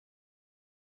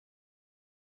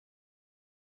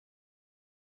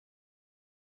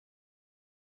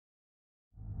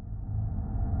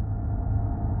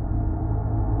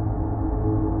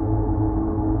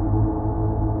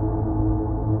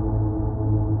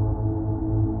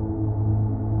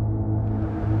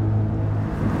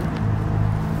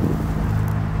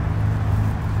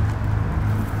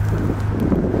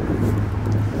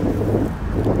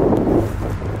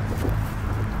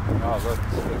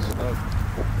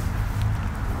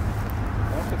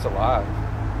it's alive.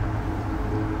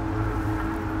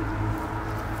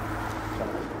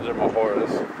 Those are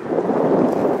mojarras.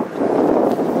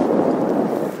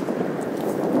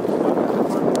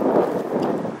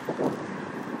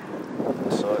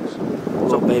 This sucks.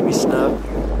 Little baby snook.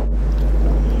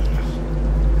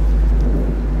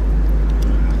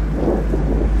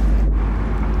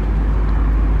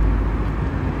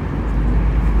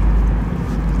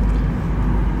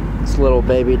 This little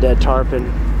baby dead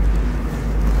tarpon.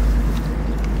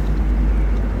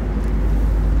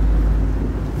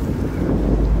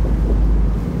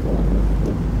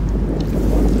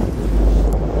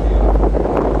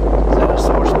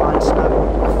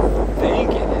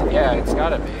 It's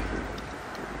gotta be.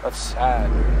 That's sad.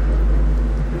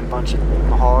 A bunch of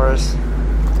mojarras.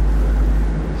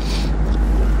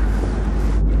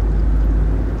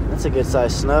 That's a good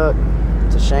sized snook.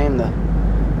 It's a shame the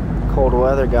cold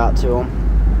weather got to them.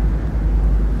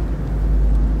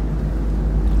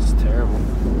 It's terrible.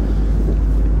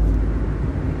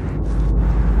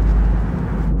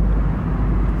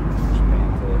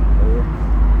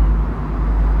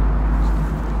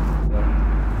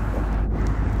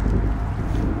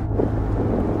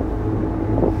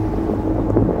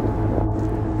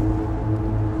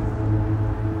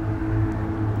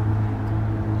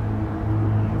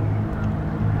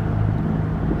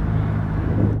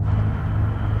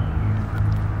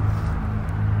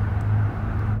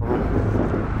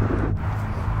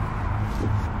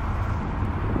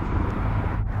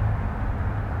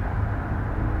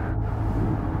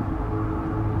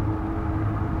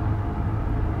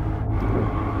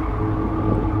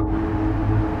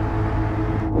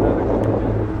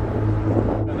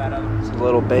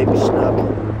 Little baby snook.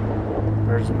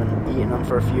 Birds have been eating them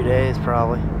for a few days,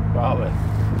 probably. Probably.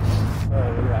 Oh,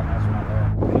 look at that nice one out there.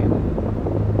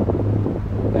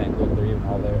 Dang, look, they're even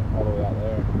all the way out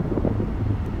there.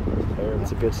 It's terrible.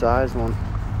 It's a good sized one.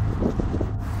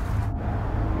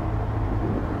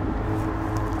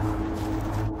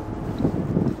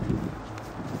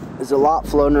 There's a lot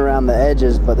floating around the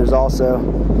edges, but there's also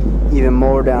even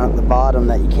more down at the bottom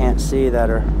that you can't see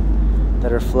that are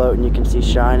floating. You can see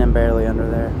shining barely under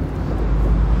there.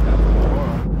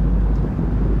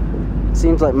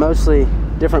 Seems like mostly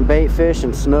different bait fish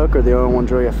and snook are the only ones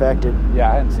really affected.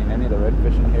 Yeah, I hadn't seen any of the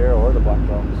redfish in here or the black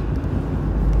drums.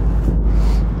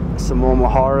 Some more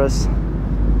mojarras.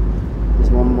 There's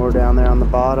one more down there on the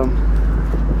bottom.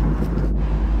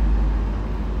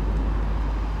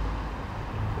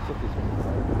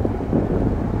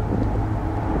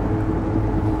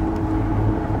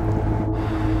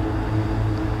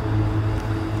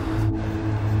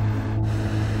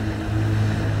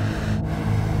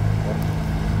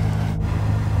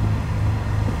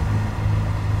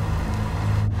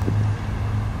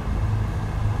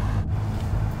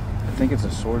 I think it's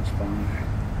a sword spine.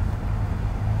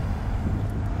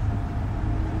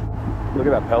 Look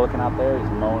at that pelican out there. He's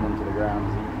mowing into the ground.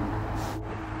 He's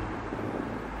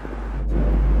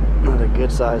eating. Not a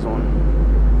good size one.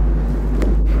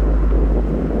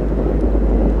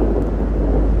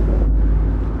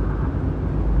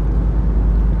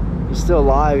 He's still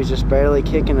alive. He's just barely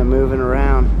kicking and moving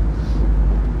around.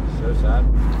 So sad.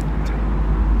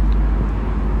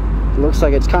 Looks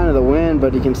like it's kind of the wind,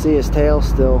 but you can see his tail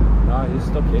still. No, he's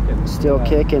still kicking. Still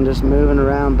kicking, just moving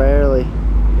around barely.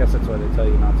 I guess that's why they tell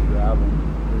you not to grab them,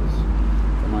 because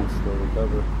they might still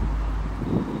recover.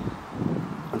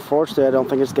 Unfortunately, I don't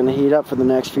think it's going to heat up for the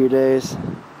next few days.